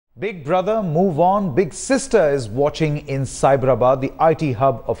Big brother, move on. Big sister is watching in Cyberabad, the IT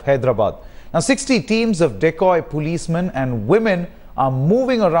hub of Hyderabad. Now, 60 teams of decoy policemen and women are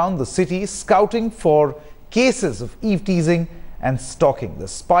moving around the city, scouting for cases of eve-teasing and stalking. The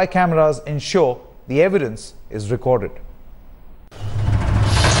spy cameras ensure the evidence is recorded.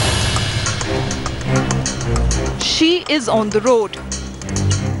 She is on the road.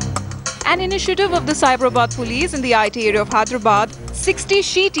 An initiative of the Cyberabad police in the IT area of Hyderabad, 60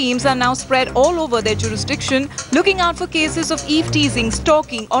 she teams are now spread all over their jurisdiction, looking out for cases of eve-teasing,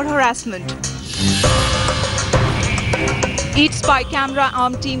 stalking or harassment. Each spy camera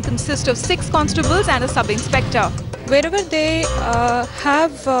armed team consists of 6 constables and a sub-inspector. Wherever they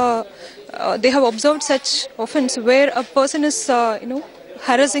have observed such offence where a person is,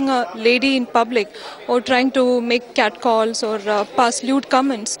 harassing a lady in public or trying to make catcalls or pass lewd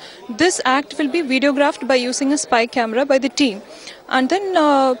comments, this act will be videographed by using a spy camera by the team. And then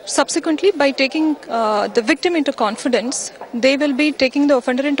subsequently, by taking the victim into confidence, they will be taking the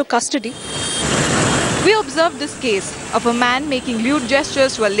offender into custody. We observed this case of a man making lewd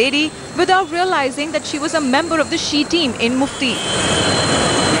gestures to a lady without realizing that she was a member of the she team in Mufti.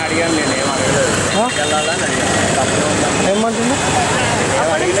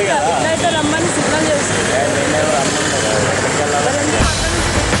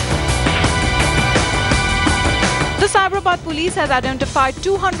 The Cyberabad police has identified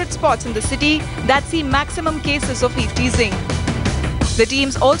 200 spots in the city that see maximum cases of eve-teasing. The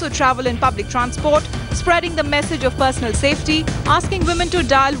teams also travel in public transport, spreading the message of personal safety, asking women to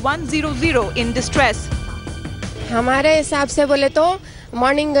dial 100 in distress. हमारे हिसाब से बोले तो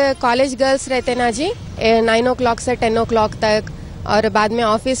morning college girls रहते ना जी 9 o'clock से 10 o'clock तक, और बाद में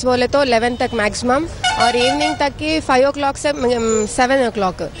ऑफिस बोले तो 11 तक मैक्सिमम, और इवनिंग तक की 5 o'clock से 7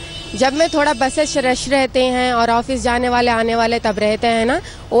 o'clock. जब में थोड़ा बसेस रश रहते हैं और ऑफिस जाने वाले आने वाले तब रहते हैं ना,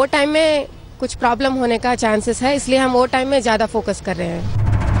 वो टाइम में कुछ प्रॉब्लम होने का चांसेस है, इसलिए हम वो टाइम में ज़्यादा फोकस कर रहे हैं.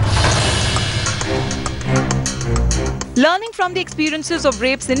 Learning from the experiences of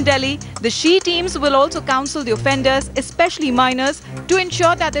rapes in Delhi, the she teams will also counsel the offenders, especially minors, to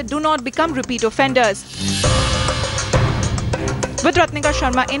ensure that they do not become repeat offenders. With Ratnika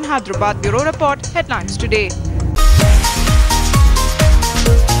Sharma in Hyderabad, Bureau Report, Headlines Today.